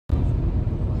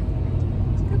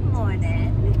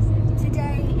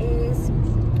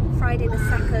Friday the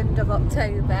 2nd of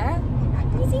October.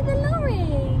 You see the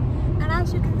lorry? And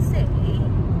as you can see,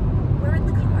 we're in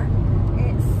the car.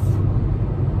 It's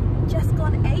just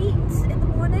gone 8 in the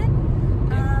morning.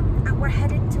 And we're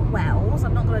heading to Wales.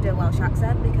 I'm not going to do a Welsh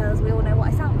accent because we all know what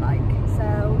I sound like.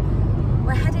 So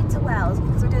we're heading to Wales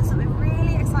because we're doing something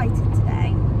really exciting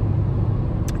today.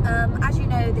 As you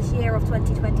know, this year of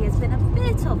 2020 has been a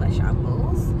bit of a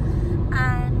shambles.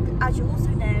 And as you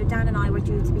also know, Dan and I were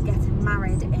due to be getting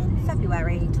married in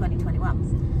February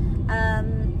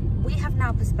 2021. We have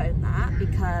now postponed that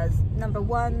because, number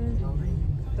one,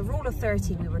 the rule of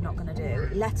 13 we were not going to do,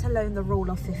 let alone the rule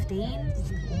of 15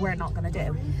 we're not going to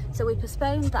do. So we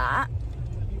postponed that.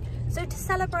 So to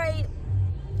celebrate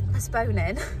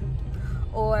postponing,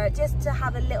 or just to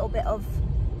have a little bit of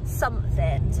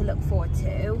something to look forward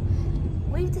to,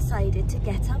 we've decided to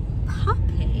get a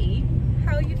puppy.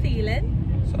 How are you feeling?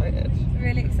 Excited.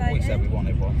 Really excited? We said we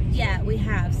wanted one. Yeah, we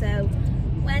have. So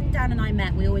when Dan and I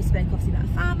met, we always spoke obviously about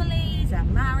families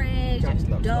and marriage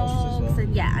and dogs,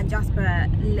 and yeah, and Jasper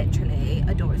literally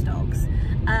adores dogs.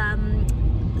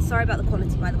 Sorry about the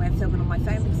quality, by the way. I'm filming on my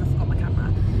phone because I forgot my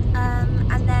camera.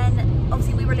 And then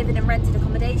obviously we were living in rented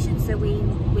accommodation, so we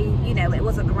you know, it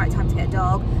wasn't the right time to get a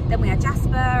dog. Then we had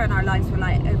Jasper and our lives were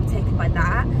like overtaken by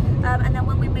that. And then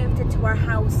when we moved into our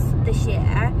house this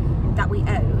year that we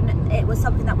own, it was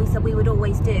something that we said we would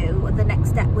always do. The next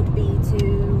step would be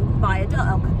to buy a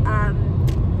dog.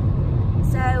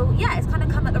 So yeah, it's kind of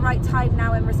come at the right time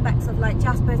now in respects of like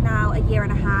Jasper's now a year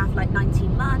and a half, like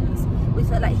 19 months. We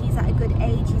feel like he's at a good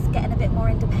age, he's getting a bit more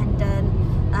independent,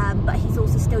 but he's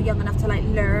also still young enough to like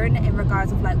learn in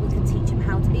regards of like we can teach him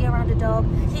how to be around a dog.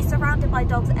 He's surrounded by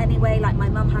dogs anyway, like my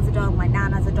mum has a dog, my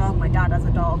nan has a dog, my dad has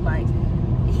a dog, like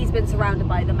he's been surrounded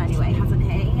by them anyway, hasn't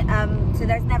he? So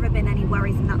there's never been any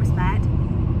worries in that respect.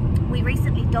 We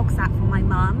recently dog sat for my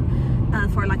mum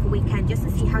for like a weekend just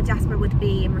to see how Jasper would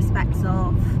be in respects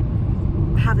of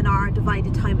having our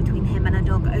divided time between him and a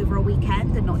dog over a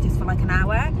weekend and not just for like an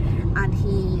hour, and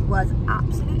he was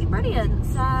absolutely brilliant.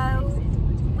 So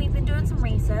we've been doing some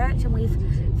research and we've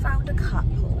found a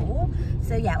couple.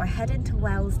 So yeah, we're heading to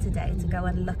Wales today to go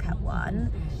and look at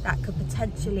one that could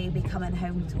potentially be coming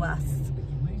home to us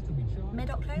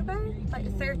mid-October, like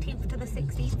the 13th to the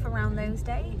 16th, around those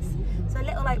dates. So a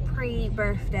little like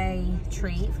pre-birthday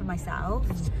treat for myself.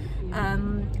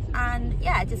 And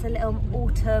yeah, just a little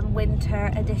autumn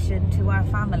winter addition to our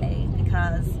family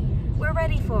because we're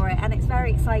ready for it and it's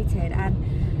very exciting,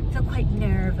 and I feel quite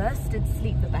nervous. Didn't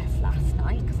sleep the best last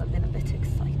night because I've been a bit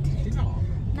excited.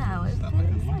 No, it's good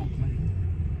exciting.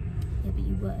 Yeah, but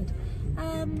you would.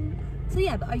 So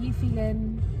yeah, but are you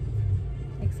feeling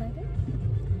excited?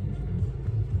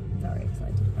 Very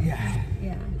excited about Yeah.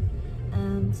 Yeah.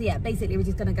 So yeah, basically we're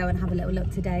just gonna go and have a little look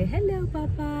today. Hello,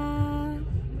 Papa.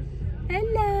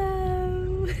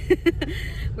 Hello.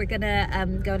 We're gonna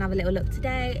go and have a little look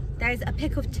today. There's a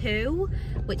pick of 2,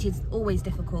 which is always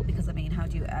difficult because I mean, how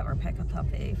do you ever pick a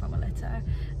puppy from a litter?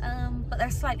 But they're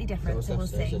slightly different, so we'll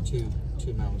see. There's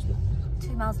two males left.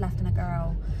 2 males left and a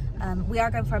girl. We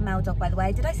are going for a male dog, by the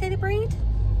way. Did I say the breed?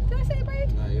 Did I say the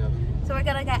breed? No, you haven't. So we're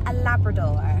gonna get a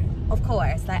Labrador, of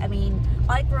course. Like, I mean,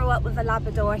 I grew up with a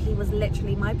Labrador. He was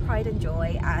literally my pride and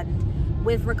joy. And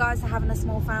with regards to having a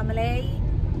small family,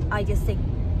 I just think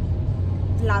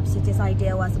Labs are just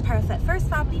ideal as a perfect first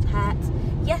family pet.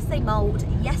 Yes, they moult.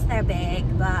 Yes, they're big,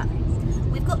 but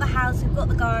we've got the house, we've got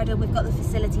the garden, we've got the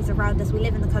facilities around us. We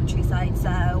live in the countryside,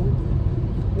 so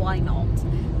why not?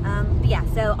 But yeah,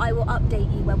 so I will update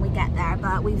you when we get there.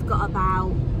 But we've got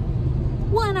about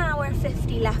 1 hour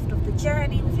 50 left of the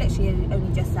journey. We've literally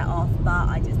only just set off, but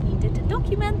I just needed to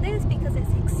document this because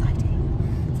it's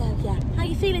exciting. So yeah, how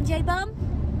you feeling, J-Bum?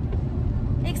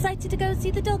 Excited to go and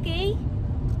see the doggy?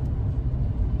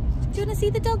 Do you want to see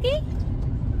the doggy?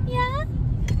 Yeah?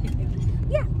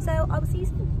 Yeah, so I will see you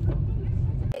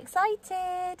soon.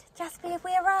 Excited. Jasper, have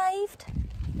we arrived?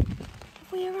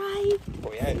 Have we arrived?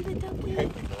 Oh yeah, See the doggy? Yay!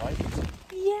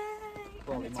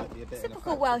 Well, it might be a bit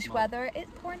Typical Welsh weather, it's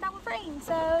pouring down with rain,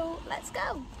 so let's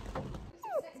go.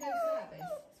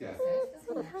 Yeah.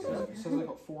 So they've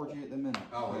got 4G at the minute.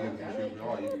 Oh, yeah,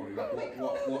 you've probably got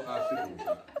what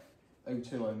signal?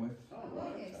 O2 I'm with.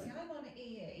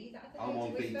 I'm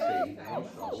on BT.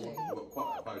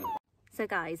 So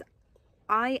guys,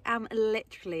 I am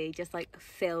literally just like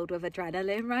filled with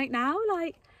adrenaline right now.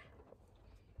 Like,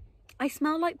 I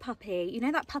smell like puppy. You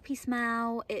know that puppy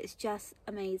smell? It's just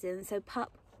amazing. So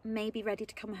pup may be ready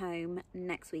to come home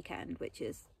next weekend, which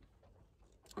is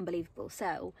unbelievable.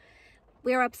 So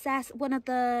we are obsessed. One of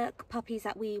the puppies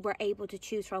that we were able to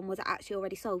choose from was actually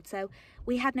already sold, so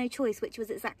we had no choice, which was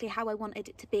exactly how I wanted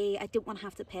it to be. I didn't want to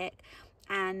have to pick,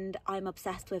 and I'm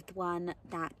obsessed with the one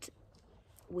that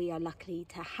we are lucky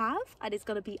to have, and it's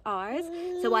going to be ours.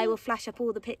 So I will flash up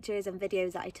all the pictures and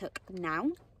videos that I took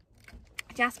now.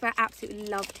 Jasper absolutely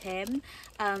loved him.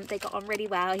 They got on really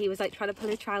well. He was like trying to pull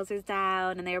his trousers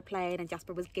down and they were playing, and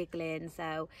Jasper was giggling.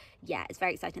 So yeah, it's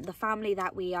very exciting. The family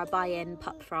that we are buying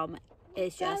pup from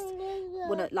is just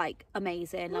like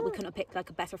amazing. Like, we couldn't have picked like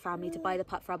a better family to buy the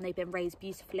pup from. They've been raised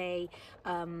beautifully.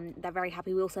 They're very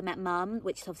happy. We also met Mum,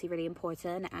 which is obviously really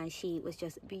important, and she was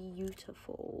just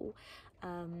beautiful.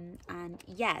 And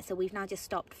yeah, so we've now just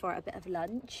stopped for a bit of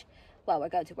lunch. Well,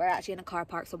 we're actually in a car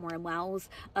park somewhere in Wales,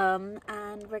 and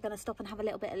we're gonna stop and have a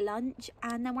little bit of lunch,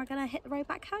 and then we're gonna hit the road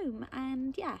back home.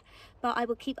 And yeah, but I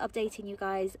will keep updating you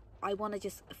guys. I want to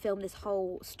just film this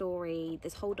whole story,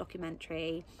 this whole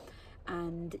documentary,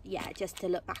 and yeah, just to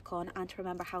look back on and to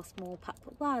remember how small pup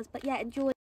was. But yeah,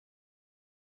 enjoy.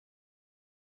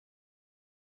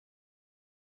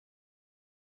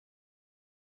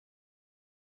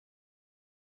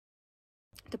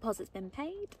 Deposit's been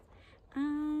paid,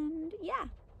 and yeah,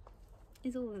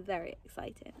 it's all very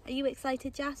exciting. Are you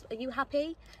excited, Jas? Are you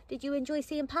happy? Did you enjoy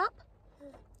seeing Pup?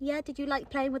 Yeah, did you like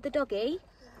playing with the doggy?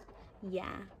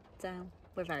 Yeah, so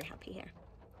we're very happy here.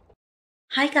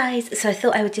 Hi guys, so I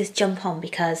thought I would just jump on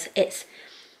because it's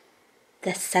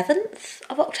the 7th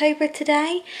of October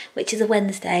today, which is a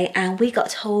Wednesday, and we got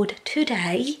told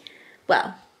today,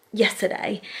 well,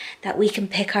 yesterday, that we can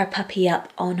pick our puppy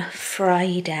up on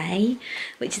Friday,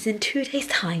 which is in 2 days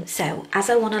time. So as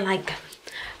I want to like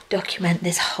document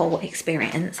this whole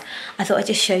experience, I thought I'd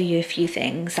just show you a few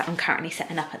things that I'm currently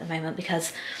setting up at the moment,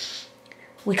 because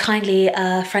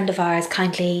a friend of ours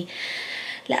kindly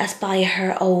let us buy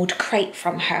her old crate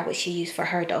from her, which she used for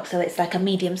her dog. So it's like a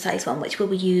medium-sized one, which we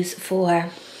will use for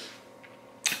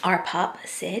our pup,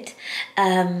 Sid,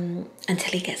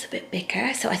 until he gets a bit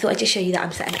bigger. So I thought I'd just show you that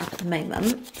I'm setting it up at the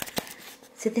moment.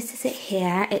 So this is it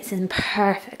here. It's in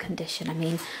perfect condition. I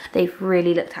mean, they've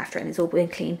really looked after it and it's all been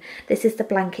clean. This is the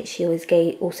blanket she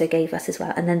also gave us as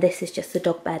well. And then this is just the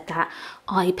dog bed that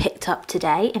I picked up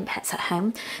today in Pets at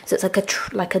Home. So it's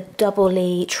like a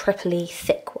doubly, triply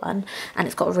thick one. And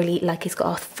it's got it's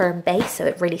got a firm base, so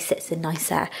it really sits in nice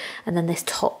there. And then this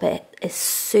top bit is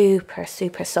super,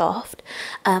 super soft.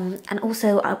 And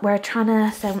also we're trying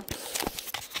to,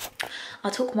 I'll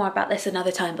talk more about this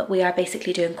another time, but we are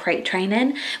basically doing crate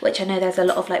training, which I know there's a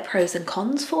lot of like pros and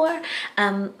cons for,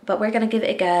 but we're going to give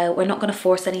it a go. We're not going to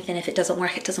force anything. If it doesn't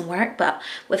work, it doesn't work. But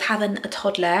with having a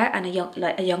toddler and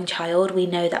a young child, we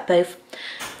know that both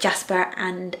Jasper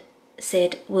and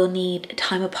Sid will need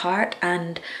time apart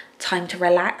and time to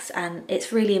relax, and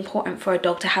it's really important for a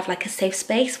dog to have like a safe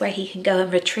space where he can go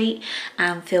and retreat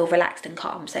and feel relaxed and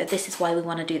calm. So this is why we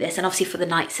want to do this, and obviously for the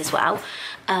nights as well.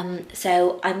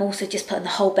 So I'm also just putting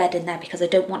the whole bed in there because I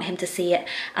don't want him to see it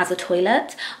as a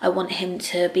toilet. I want him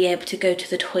to be able to go to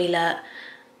the toilet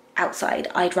outside.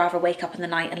 I'd rather wake up in the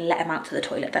night and let him out to the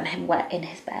toilet than him wet in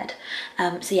his bed.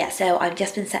 So yeah, so I've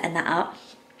just been setting that up.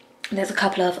 There's a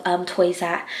couple of toys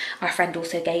that our friend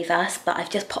also gave us, but I've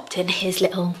just popped in his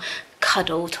little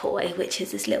cuddle toy, which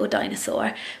is this little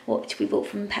dinosaur, which we bought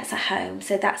from Pets at Home.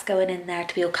 So that's going in there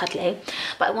to be all cuddly.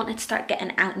 But I wanted to start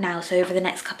getting out now, so over the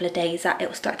next couple of days that it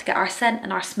will start to get our scent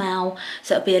and our smell,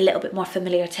 so it'll be a little bit more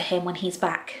familiar to him when he's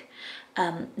back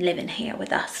living here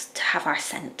with us, to have our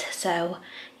scent. So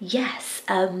yes,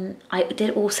 I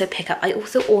did also pick up, I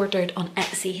also ordered on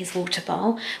Etsy his water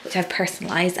bowl, which I've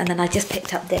personalised, and then I just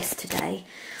picked up this today.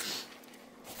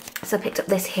 So I picked up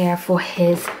this here for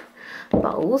his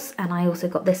bowls, and I also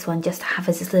got this one just to have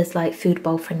as his like food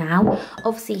bowl for now.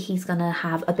 Obviously he's gonna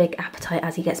have a big appetite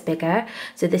as he gets bigger,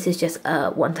 so this is just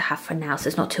one to have for now, so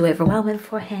it's not too overwhelming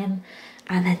for him.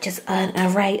 And then just an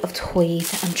array of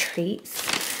toys and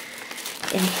treats.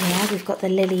 In here we've got the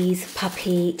Lily's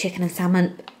puppy chicken and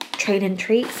salmon training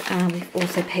treats, and we've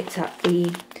also picked up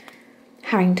the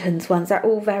Harrington's ones. They're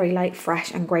all very like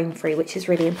fresh and grain free, which is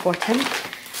really important.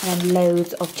 And then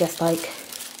loads of just like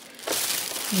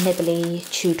nibbly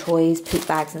chew toys, poop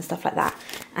bags and stuff like that,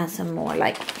 and some more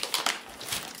like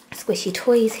squishy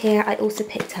toys here. I also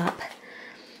picked up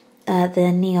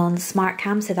the Neon Smart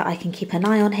Cam so that I can keep an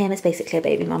eye on him. It's basically a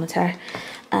baby monitor.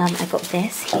 I got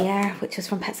this here, which was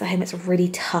from Pets at Home. It's a really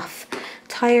tough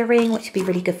tire ring, which would be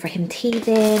really good for him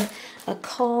teething. A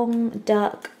Kong,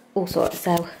 duck, all sorts.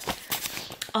 So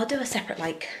I'll do a separate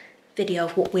like video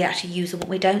of what we actually use and what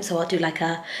we don't. So I'll do like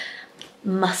a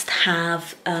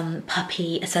must-have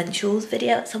puppy essentials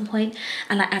video at some point,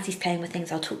 and like as he's playing with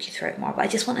things I'll talk you through it more, but I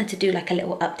just wanted to do like a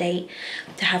little update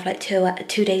to have like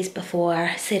two days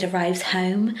before Sid arrives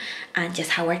home, and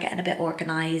just how we're getting a bit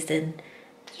organized. And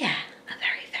yeah, I'm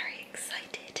very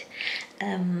excited.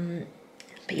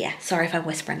 But yeah, sorry if I'm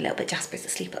whispering a little bit. Jasper's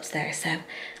asleep upstairs, so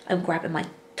I'm grabbing my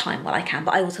time while I can,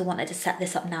 but I also wanted to set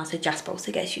this up now so Jasper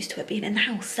also gets used to it being in the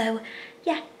house. So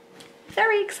yeah,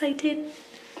 very exciting.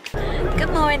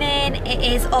 Good morning. It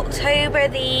is October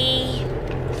the...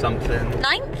 something.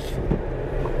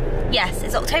 9th? Yes,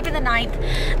 it's October the 9th,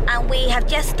 and we have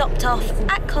just stopped off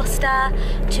at Costa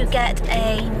to get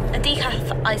a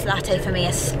decaf iced latte for me,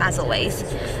 as always,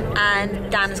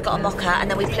 and Dan has got a mocha, and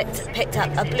then we picked up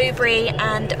a blueberry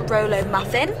and Rolo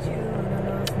muffin.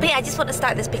 But yeah, I just want to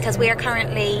start this because we are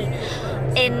currently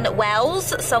in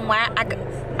Wales somewhere,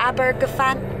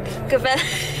 Abergavenny.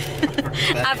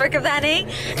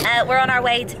 We're on our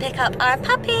way to pick up our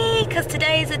puppy because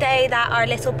today is the day that our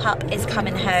little pup is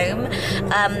coming home,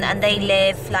 and they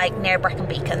live like near Brecon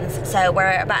Beacons, so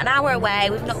we're about an hour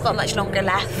away. We've not got much longer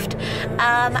left,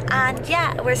 and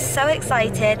yeah, we're so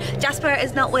excited. Jasper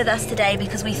is not with us today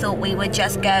because we thought we would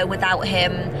just go without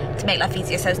him to make life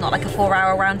easier, so it's not like a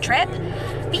 4-hour round trip.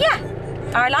 But yeah,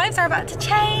 our lives are about to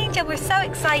change and we're so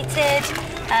excited.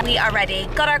 We are ready,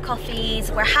 got our coffees,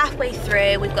 we're halfway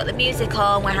through, we've got the music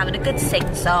on, we're having a good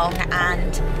sing-song,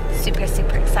 and super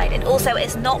excited. Also,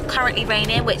 it's not currently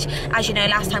raining, which, as you know,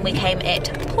 last time we came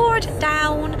it poured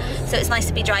down, so it's nice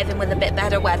to be driving with a bit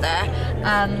better weather.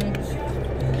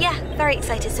 Yeah, very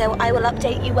excited. So I will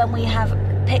update you when we have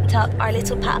picked up our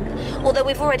little pup, although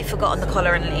we've already forgotten the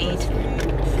collar and lead.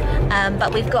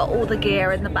 But we've got all the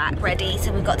gear in the back ready,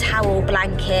 so we've got towel,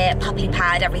 blanket, puppy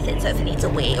pad, everything, so if he needs a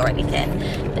wee or anything.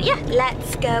 But yeah,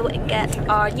 let's go and get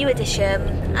our new addition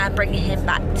and bring him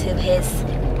back to his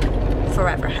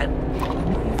forever home.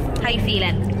 How you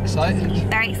feeling? Excited.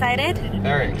 Very excited?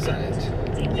 Very excited.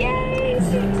 Yay!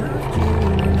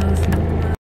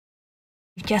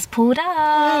 We've just pulled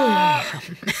up.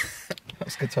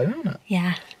 That's a good time, isn't it?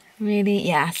 Yeah. Really,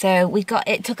 yeah, so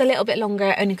it took a little bit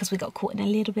longer only because we got caught in a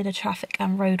little bit of traffic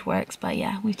and roadworks, but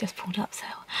yeah, we've just pulled up, so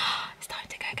it's time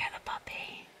to go get the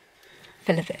puppy.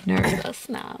 Feel a bit nervous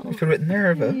now. I feel a bit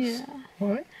nervous. Yeah.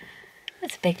 Why?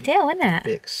 It's a big deal, isn't it?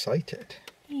 Be excited.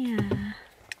 Yeah.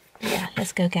 Yeah,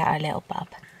 let's go get our little bub.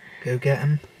 Go get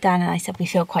him. Dan and I said we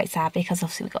feel quite sad because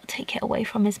obviously we got to take it away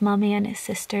from his mummy and his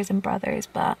sisters and brothers,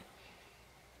 but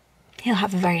he'll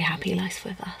have a very happy life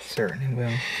with us. Certainly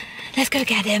will. Let's go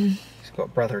get him. He's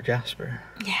got brother Jasper.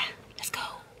 Yeah, let's go.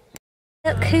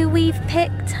 Look who we've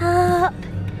picked up.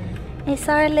 It's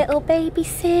our little baby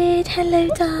Sid. Hello,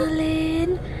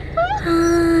 darling.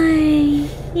 Hi.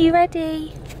 You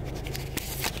ready?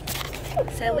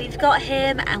 So we've got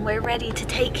him and we're ready to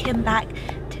take him back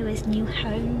to his new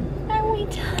home. Are we,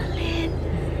 darling?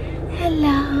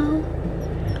 Hello.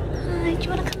 Hi, do you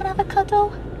want to come and have a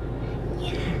cuddle?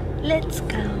 Yeah, let's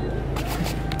go.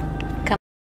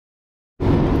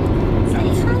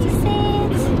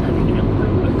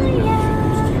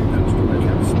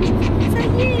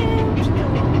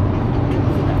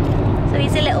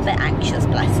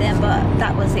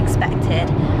 That was expected,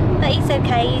 but he's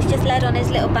okay. He's just laid on his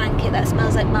little blanket that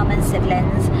smells like mum and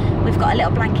siblings. We've got a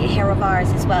little blanket here of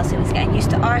ours as well, so he's getting used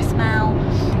to our smell,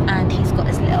 and he's got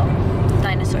his little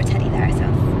dinosaur teddy there, so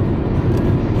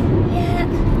yeah,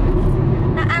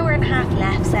 an hour and a half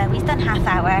left, so he's done half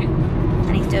hour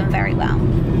and he's doing very well.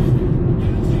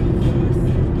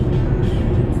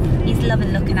 He's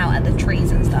loving looking out at the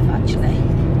trees and stuff, actually.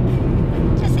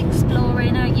 Just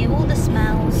exploring, aren't you? All the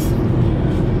smells.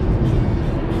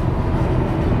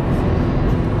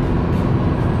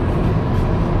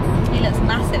 Looks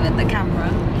massive at the camera.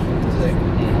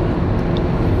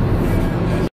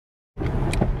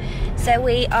 So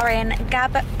we are in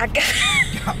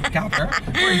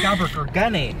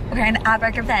We're in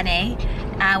Abergavenny,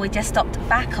 and we just stopped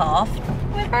back off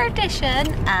with our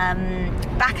addition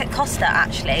back at Costa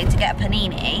actually to get a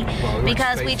panini,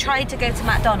 because we tried to go to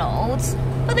McDonald's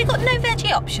but they got no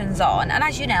veggie options on, and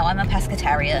as you know I'm a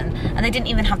pescatarian, and they didn't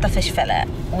even have the fish fillet.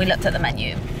 We looked at the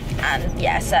menu and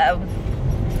yeah, so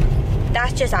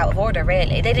that's just out of order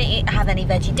really. They didn't have any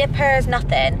veggie dippers,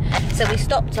 nothing. So we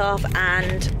stopped off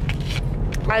and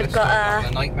I've got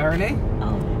a night marinade.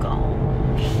 Oh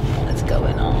gosh, what's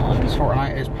going on? Sorting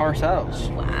out his parcels.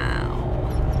 Wow.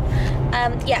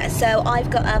 Yeah, so I've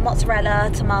got a mozzarella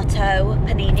tomato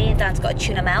panini and Dan's got a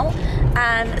tuna melt,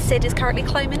 and Sid is currently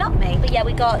climbing up me. But yeah,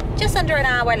 we got just under an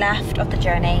hour left of the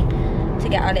journey to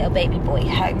get our little baby boy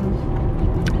home.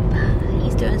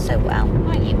 He's doing so well,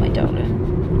 aren't you, my darling?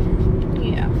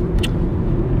 Yeah.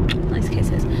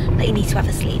 needs to have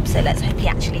a sleep, so let's hope he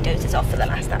actually dozes off for the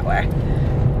last hour.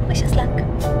 Wish us luck.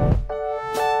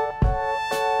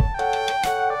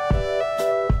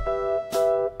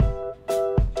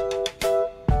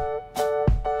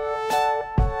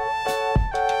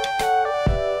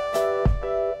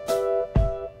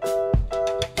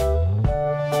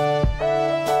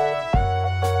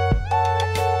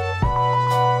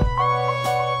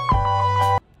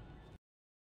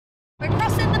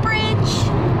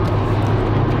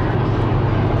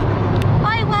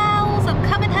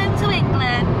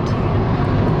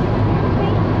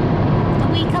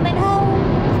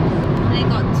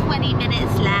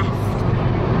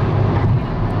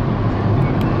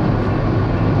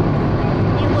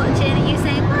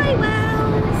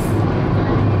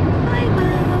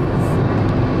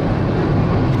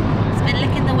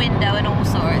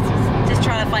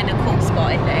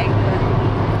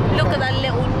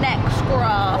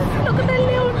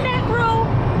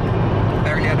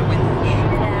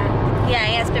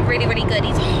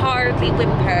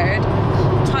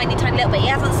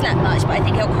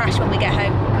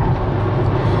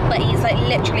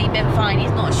 Literally been fine.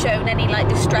 He's not shown any like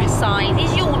distress signs.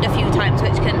 He's yawned a few times,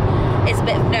 which is a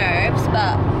bit of nerves,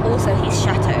 but also he's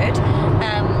shattered.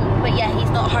 But yeah, he's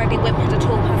not hardly whimpered at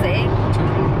all, has he?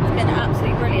 It's been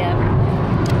absolutely brilliant.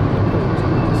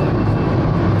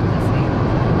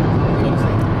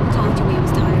 Told you he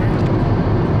was tired.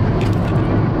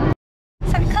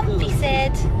 So comfy,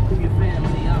 Sid.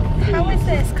 How is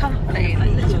this comfy?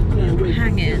 Like literally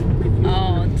hanging.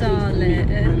 Oh,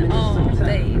 darling. Oh,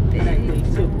 baby.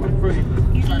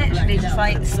 He's literally just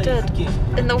like stood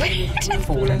in the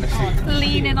window,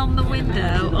 leaning on the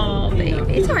window. Oh,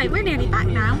 baby. It's alright, we're nearly back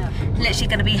now. Literally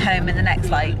going to be home in the next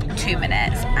like 2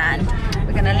 minutes, and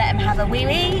we're going to let him have a wee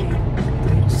wee.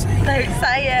 Don't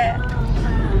say it.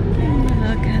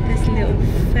 Look at this little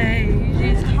face.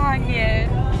 He's hanging.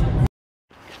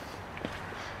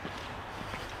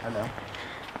 Hello.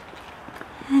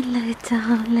 Hello,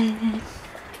 darling.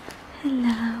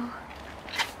 Hello.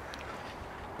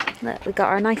 Look, we got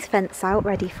our nice fence out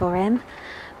ready for him.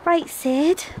 Right,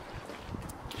 Sid?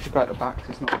 Should go at the back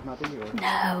because it's not muddy or...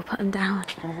 No, put him down.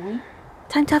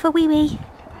 Time to have a wee wee.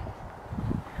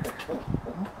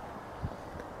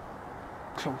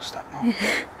 Close that now.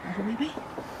 Have a wee wee.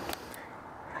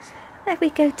 There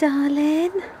we go,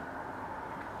 darling.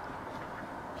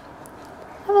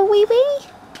 Have a wee wee.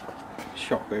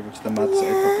 Shock over to the mud so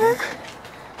properly.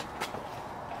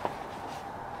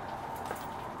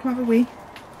 Come have a wee.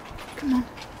 Come on.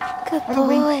 Good Have a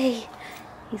wee. boy.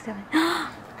 He's going.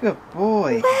 Good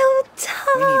boy. Well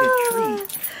done. We need a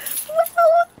treat.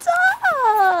 Well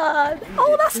done.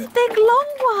 Oh, that's a big long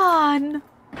one.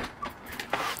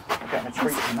 I'm getting a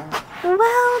treat for now.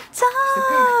 Well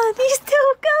done. He's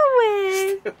still going.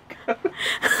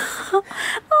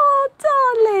 Oh,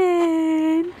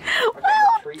 darling.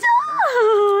 Well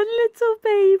done, little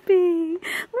baby.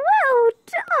 Well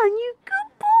done. You good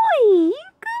boy. You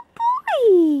good boy.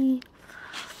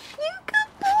 You good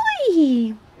boy.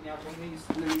 Can you have one of these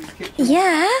Louis kitchen?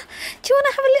 Yeah. Do you want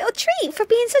to have a little treat for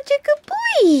being such a good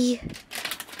boy?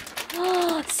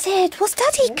 Oh, Sid, what's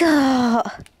Daddy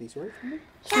got? These are it for me?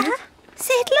 Yeah.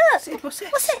 Sid, look. Sid, what's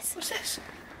this? What's this? What's this?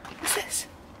 What's this?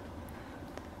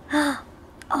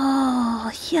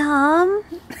 Oh, yum.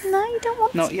 No, you don't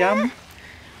want Not to. yum.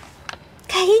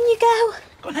 Okay, in you go.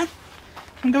 Go on then.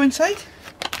 Can go inside.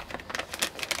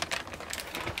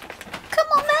 Come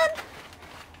on then.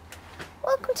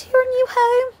 Welcome to your new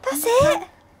home. That's it.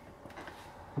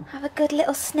 Have a good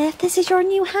little sniff. This is your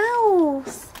new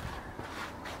house.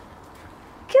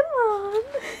 Come on.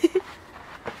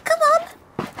 Come on.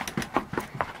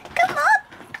 Come on.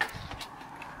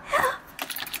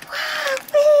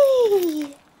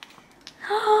 Wowee.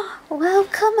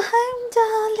 Welcome home,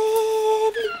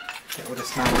 darling. Get all the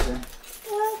snaps in.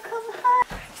 Welcome home.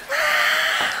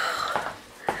 Wow.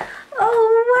 Oh,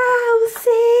 wow,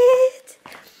 Sid.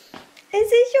 Is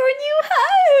this your new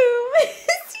home? Is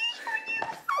this your new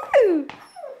home?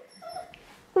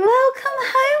 Welcome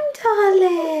home,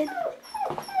 darling.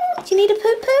 Do you need a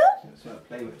poo-poo? That's what I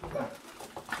play with.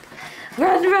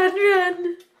 Run, run, run.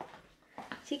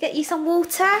 Should we get you some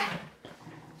water?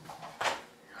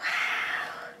 Wow.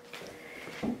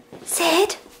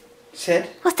 Sid? Sid?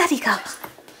 What's Daddy got?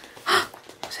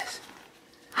 What's this?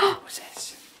 What's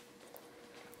this?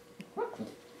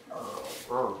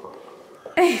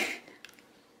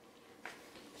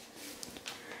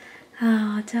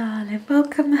 Oh, darling,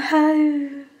 welcome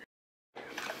home.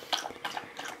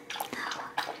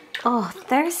 Oh,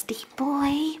 thirsty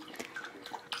boy.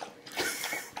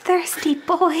 Thirsty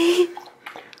boy.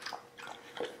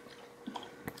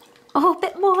 Oh, a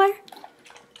bit more.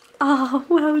 Oh,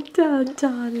 well done,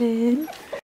 darling.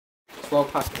 It's well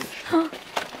packaged.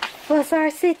 What's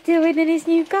our Sid doing in his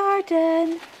new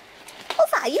garden?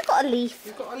 What's that? You got a leaf?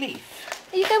 You've got a leaf.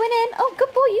 Are you going in? Oh,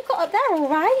 good boy. You got up there all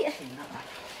right.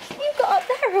 You got up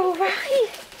there all right.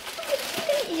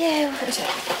 Didn't you? What's it?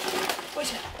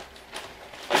 What's it?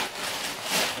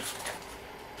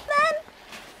 Then.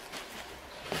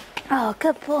 Oh,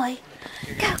 good boy.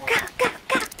 Go, go, go,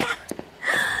 go, go.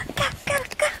 Go, go,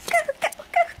 go, go, go,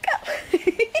 go, go.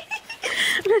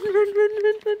 Run, run, run,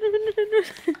 run, run, run, run,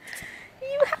 run. Are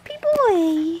you a happy boy?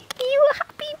 Are you a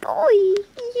happy boy?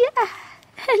 Yeah.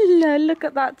 Hello, look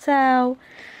at that tail.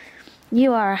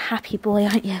 You are a happy boy,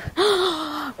 aren't you?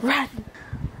 Run.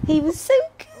 He was so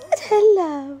good.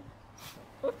 Hello.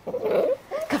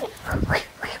 Come.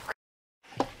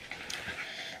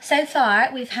 So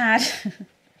far, we've had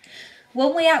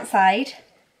 1 wee outside,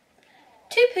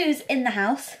 2 poos in the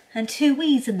house, and 2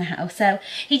 wees in the house. So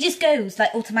he just goes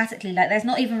like automatically. Like there's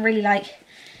not even really like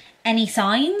any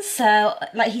signs. So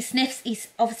like he sniffs. He's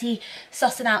obviously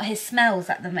sussing out his smells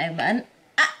at the moment.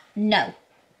 No.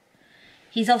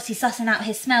 He's obviously sussing out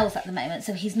his smells at the moment,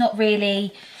 so he's not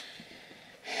really...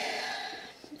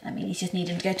 I mean, he's just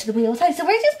needing to go to the wheel side. So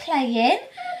we're just playing.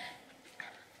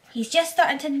 He's just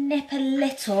starting to nip a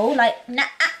little, like, nah.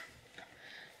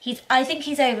 I think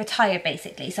he's overtired,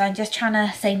 basically, so I'm just trying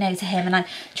to say no to him, and I'm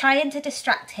trying to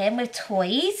distract him with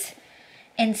toys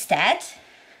instead.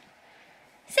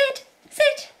 Sid,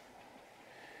 sit.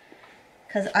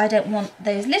 Because I don't want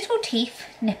those little teeth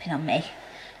nipping on me.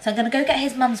 So I'm going to go get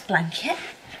his mum's blanket.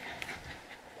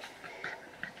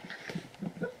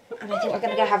 And I think we're going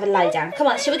to go have a lie down. Come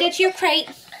on, shall we go to your crate?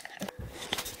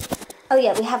 Oh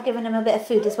yeah, we have given him a bit of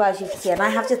food as well, as you can see. And I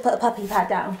have just put a puppy pad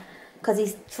down because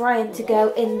he's trying to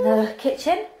go in the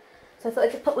kitchen. So I thought I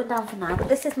could put one down for now. But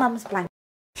this is mum's blanket.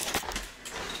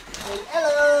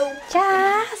 Hello.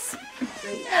 Jazz.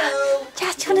 Hello.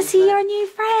 Jazz, do you want to see your new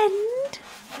friend?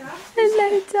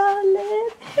 Hello, darling.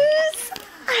 Who's that?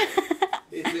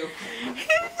 Who's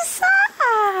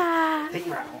that? Take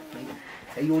your hat off, mate.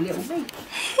 Are you a little mate?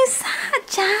 Who's that,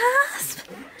 Jasp?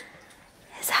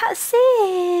 Is that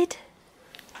Sid?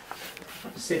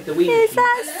 Sid the wee. Is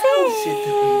that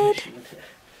Sid?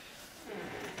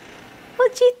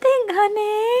 What do you think,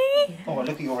 honey? Oh, look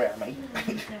at your hair, mate.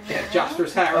 Yeah,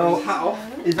 Jasper's hair and his hat off.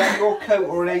 Is that your coat,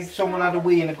 or is someone had a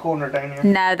wee in a corner down here?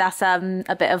 No, that's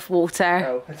a bit of water.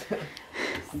 Oh.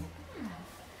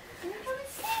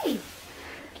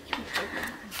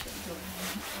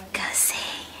 Go see.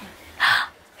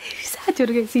 Who's that? Do you want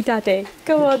to go see Daddy?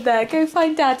 Go on there, go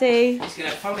find Daddy. He's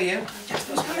going to follow you.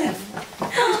 Jasper's coming.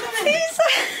 Who's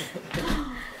that?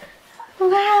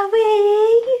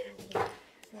 Wowie.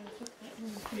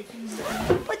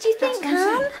 What do you think,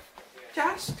 hon?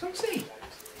 Jas, come see.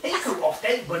 Hey, come off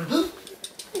then, bundle.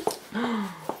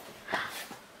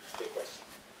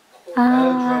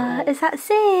 Is that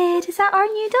Sid? Is that our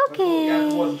new doggy? We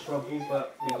had one trouble,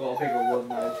 but we got a bigger one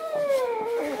now.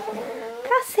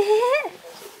 That's it.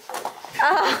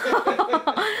 Oh,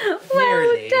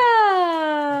 well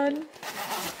done.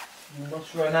 You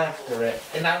must run after it.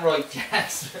 Isn't that right,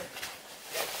 Jazz?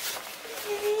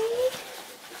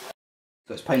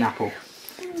 So it's pineapple.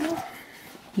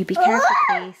 You be careful,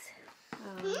 please.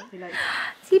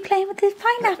 Is he playing with his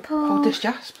pineapple? Hold this,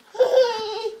 Jazz.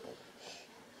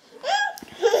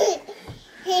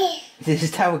 Did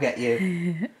his tail get you?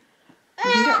 You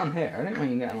can get on here. I don't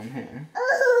mind you getting on here.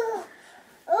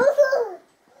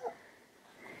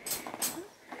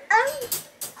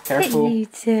 Careful. You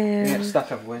too. You get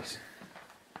stuck otherwise.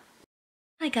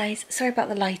 Hi guys, sorry about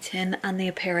the lighting and the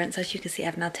appearance. As you can see,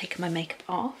 I've now taken my makeup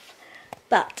off.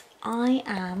 But I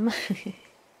am...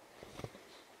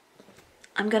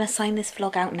 I'm going to sign this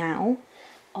vlog out now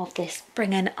of this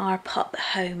bringing our pup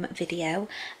home video,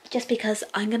 just because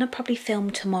I'm going to probably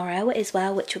film tomorrow as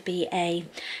well, which will be a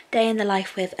day in the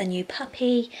life with a new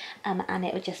puppy, and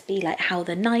it would just be like how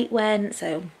the night went.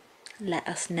 So let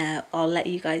us know, I'll let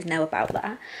you guys know about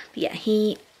that. But yeah,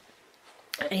 he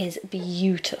is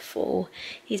beautiful.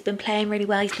 He's been playing really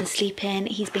well, he's been sleeping,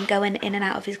 he's been going in and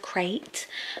out of his crate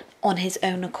on his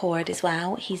own accord as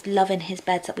well. He's loving his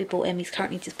beds that we bought him. He's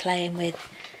currently just playing with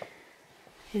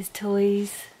his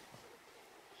toys,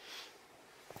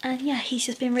 and yeah, he's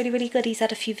just been really good. He's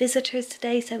had a few visitors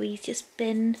today, so he's just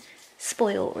been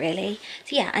spoiled really.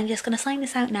 So yeah, I'm just gonna sign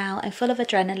this out now. I'm full of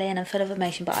adrenaline and full of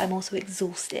emotion, but I'm also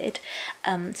exhausted,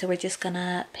 so we're just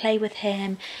gonna play with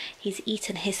him. He's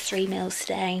eaten his 3 meals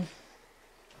today,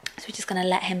 so we're just gonna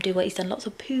let him do what he's done, lots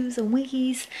of poos and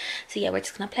wiggies. So yeah, we're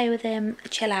just gonna play with him,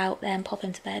 chill out, then pop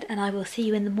him to bed, and I will see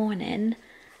you in the morning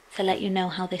to let you know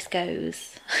how this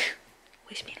goes.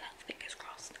 Wish me luck.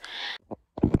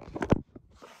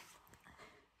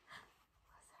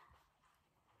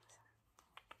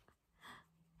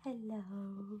 Hello.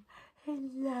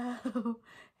 Hello.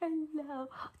 Hello.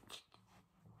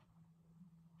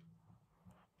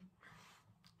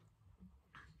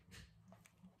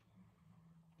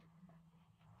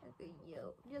 Look at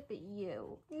you. Look at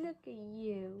you. Look at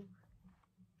you.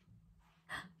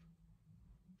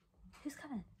 Who's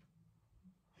coming?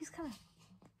 Who's coming?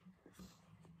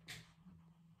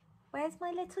 Where's my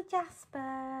little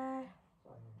Jasper?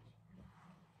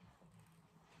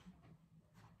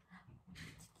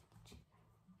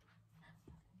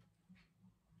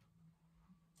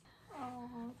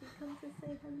 Oh, he come to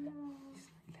say hello.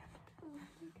 Oh,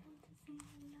 he come to say hello.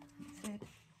 Sid.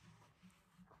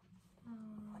 Oh.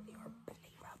 Your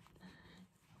belly rub.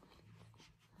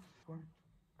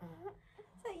 Is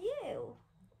that you?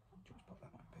 Just pop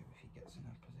that one, babe, if he gets in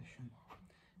a position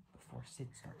before Sid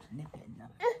starts nipping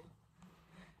them.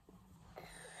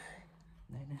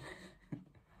 No.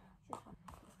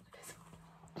 Is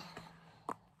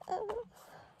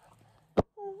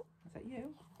that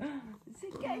you?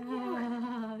 Sid, get you.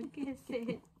 Oh, kiss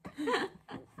it.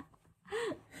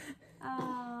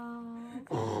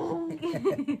 Oh.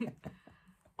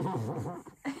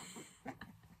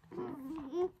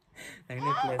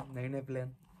 No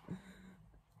nibbling.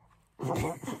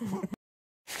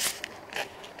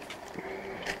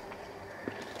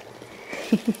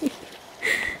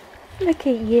 Look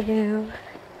at you.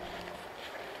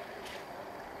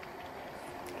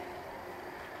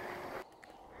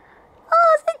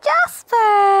 Oh, it's a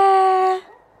Jasper.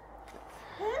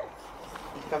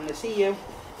 He's coming to see you,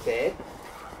 Sid.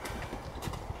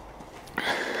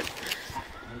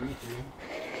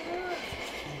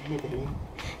 Nibbling.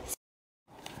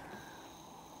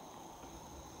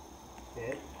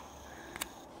 Sid.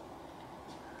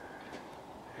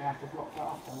 You have to block that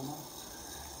off, don't you?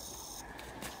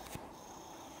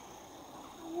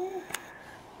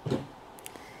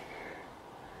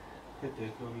 Could do a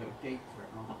little gate for it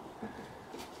now.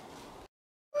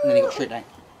 And then he got straight down.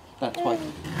 That's why.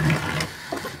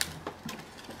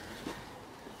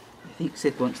 I think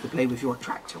Sid wants to play with your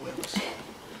tractor wheels.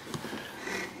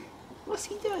 What's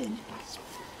he doing?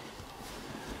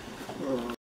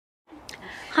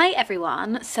 Hi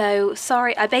everyone, so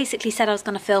sorry, I basically said I was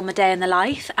going to film a day in the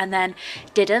life and then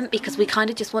didn't because we kind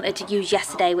of just wanted to use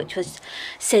yesterday, which was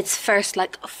Sid's first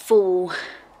like full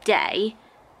day.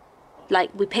 Like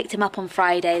we picked him up on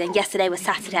Friday, then yesterday was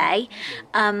Saturday,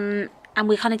 and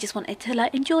we kind of just wanted to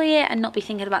like enjoy it and not be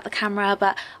thinking about the camera.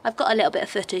 But I've got a little bit of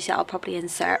footage that I'll probably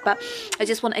insert, but I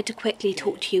just wanted to quickly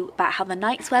talk to you about how the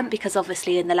nights went, because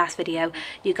obviously in the last video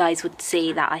you guys would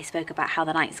see that I spoke about how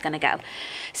the night's gonna go.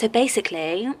 So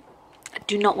basically, I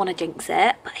do not want to jinx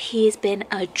it, but he's been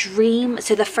a dream.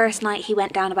 So the first night he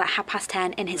went down about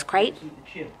 10:30 in his crate,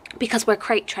 because we're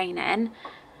crate training.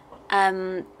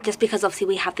 Just because obviously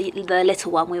we have the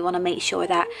little one, we want to make sure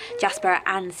that Jasper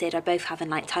and Sid are both having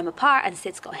like time apart, and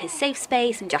Sid's got his safe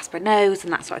space and Jasper knows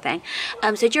and that sort of thing.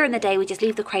 So during the day we just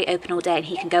leave the crate open all day and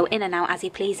he can go in and out as he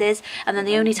pleases, and then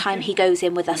the only time he goes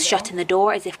in with us shutting the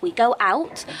door is if we go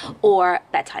out or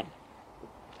bedtime.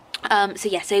 So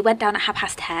yeah, so he went down at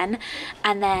 10:30,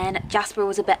 and then Jasper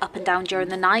was a bit up and down during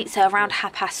the night. So around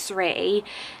 3:30,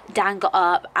 Dan got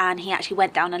up and he actually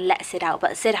went down and let Sid out.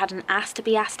 But Sid hadn't asked to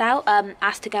be asked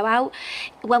to go out.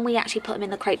 When we actually put him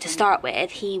in the crate to start with,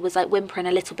 he was like whimpering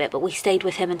a little bit, but we stayed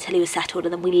with him until he was settled,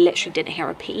 and then we literally didn't hear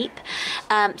a peep.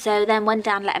 So then when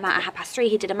Dan let him out at 3:30,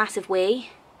 he did a massive wee,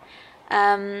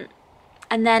 and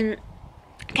then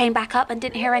came back up and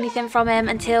didn't hear anything from him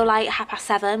until like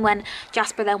 7:30, when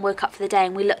Jasper then woke up for the day,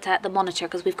 and we looked at the monitor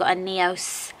because we've got a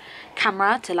Neos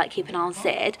camera to like keep an eye on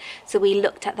Sid. So we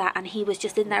looked at that and he was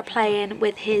just in there playing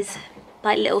with his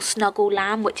like little snuggle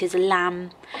lamb, which is a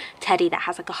lamb teddy that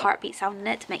has like a heartbeat sound in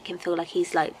it to make him feel like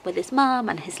he's like with his mum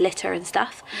and his litter and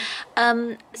stuff.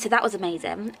 So that was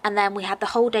amazing. And then we had the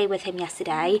whole day with him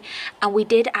yesterday, and we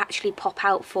did actually pop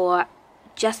out for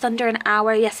just under an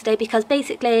hour yesterday, because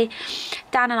basically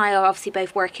Dan and I are obviously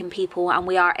both working people and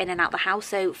we are in and out the house.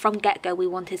 So from get-go we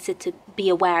wanted Sid to be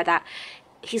aware that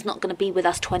he's not going to be with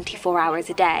us 24 hours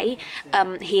a day.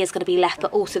 He is going to be left,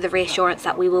 but also the reassurance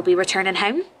that we will be returning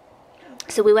home.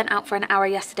 So we went out for an hour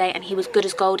yesterday and he was good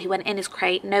as gold. He went in his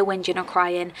crate, no whinging or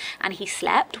crying, and he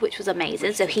slept, which was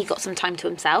amazing. So he got some time to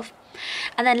himself.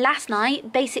 And then last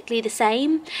night, basically the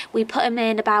same. We put him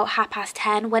in about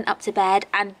 10:30, went up to bed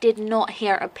and did not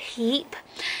hear a peep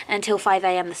until 5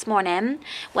 AM this morning,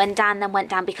 when Dan then went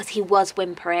down because he was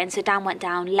whimpering. So Dan went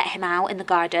down, let him out in the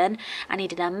garden, and he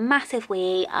did a massive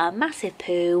wee, a massive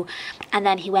poo, and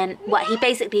then he went, well, he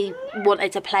basically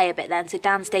wanted to play a bit then. So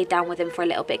Dan stayed down with him for a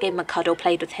little bit, gave him a cuddle,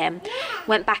 played with him,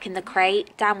 went back in the crate.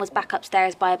 Dan was back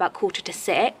upstairs by about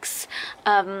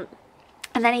 5:45.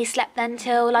 And then he slept then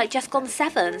till like just gone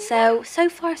 7. So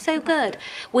far so good.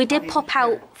 We did pop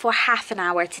out for half an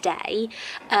hour today.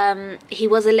 He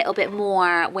was a little bit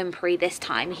more whimpery this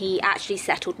time. He actually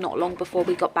settled not long before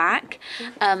we got back.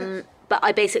 But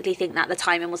I basically think that the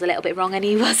timing was a little bit wrong and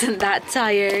he wasn't that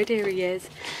tired. Here he is.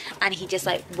 And he just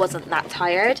like wasn't that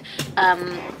tired.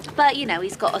 But you know,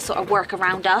 he's got to sort of work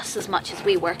around us as much as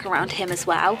we work around him as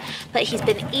well. But he's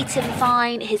been eating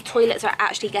fine. His toilets are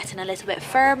actually getting a little bit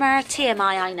firmer.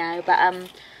 TMI, I know. But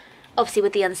obviously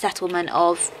with the unsettlement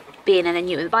of being in a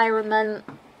new environment.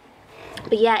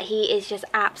 But yeah, he is just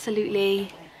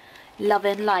absolutely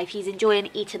loving life. He's enjoying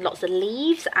eating lots of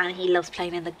leaves and he loves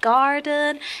playing in the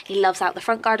garden. He loves out the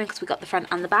front garden because we got the front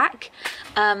and the back.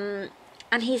 And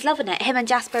he's loving it. Him and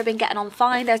Jasper have been getting on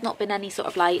fine. There's not been any sort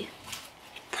of like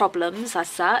problems as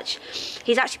such.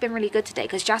 He's actually been really good today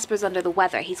because Jasper's under the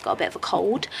weather. He's got a bit of a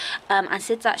cold. And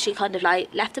Sid's actually kind of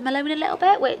like left him alone a little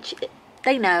bit, which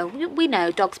they know. We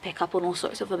know dogs pick up on all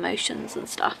sorts of emotions and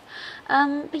stuff.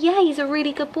 But yeah, he's a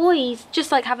really good boy. He's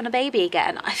just like having a baby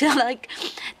again. I feel like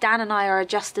Dan and I are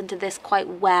adjusting to this quite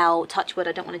well. Touch wood,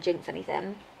 I don't want to jinx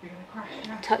anything.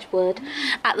 Touch wood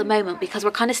at the moment because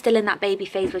we're kind of still in that baby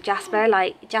phase with Jasper.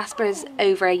 Like Jasper's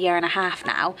over 1.5 years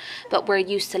now, but we're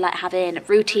used to like having a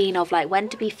routine of like when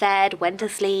to be fed, when to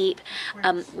sleep,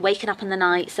 waking up in the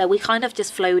night. So we kind of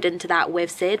just flowed into that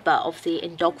with Sid, but obviously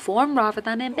in dog form rather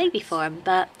than in baby form.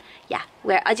 But yeah,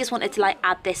 I just wanted to like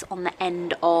add this on the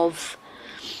end of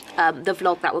the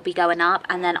vlog that will be going up,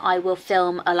 and then I will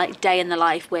film a like day in the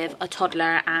life with a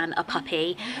toddler and a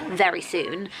puppy very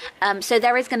soon. So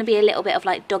there is going to be a little bit of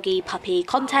like doggy puppy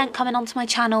content coming onto my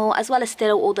channel, as well as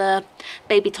still all the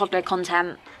baby toddler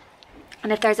content.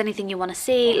 And if there's anything you want to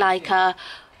see, like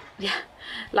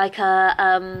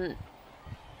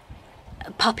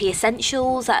puppy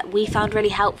essentials that we found really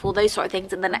helpful, those sort of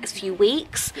things in the next few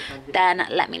weeks, then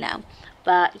let me know.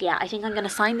 But yeah, I think I'm going to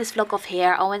sign this vlog off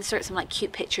here. I'll insert some like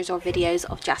cute pictures or videos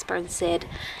of Jasper and Sid.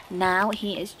 Now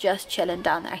he is just chilling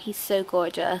down there. He's so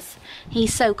gorgeous.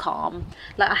 He's so calm.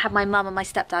 Like I had my mum and my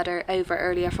stepdad over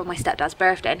earlier for my stepdad's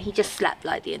birthday and he just slept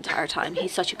like the entire time.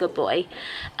 He's such a good boy.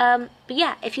 But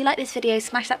yeah, if you like this video,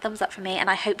 smash that thumbs up for me, and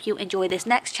I hope you enjoy this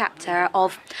next chapter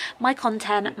of my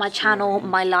content, my channel,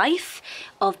 my life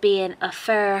of being a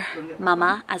fur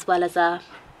mama as well as a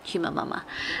human mama.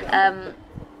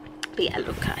 But yeah,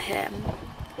 look at him.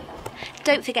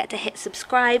 Don't forget to hit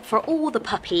subscribe for all the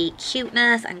puppy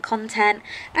cuteness and content,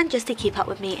 and just to keep up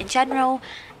with me in general.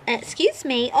 Excuse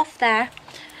me, off there.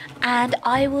 And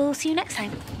I will see you next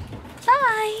time.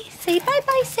 Bye. Say bye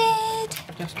bye, Sid.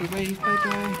 Just a wave, bye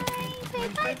bye. Say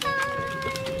bye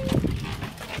bye.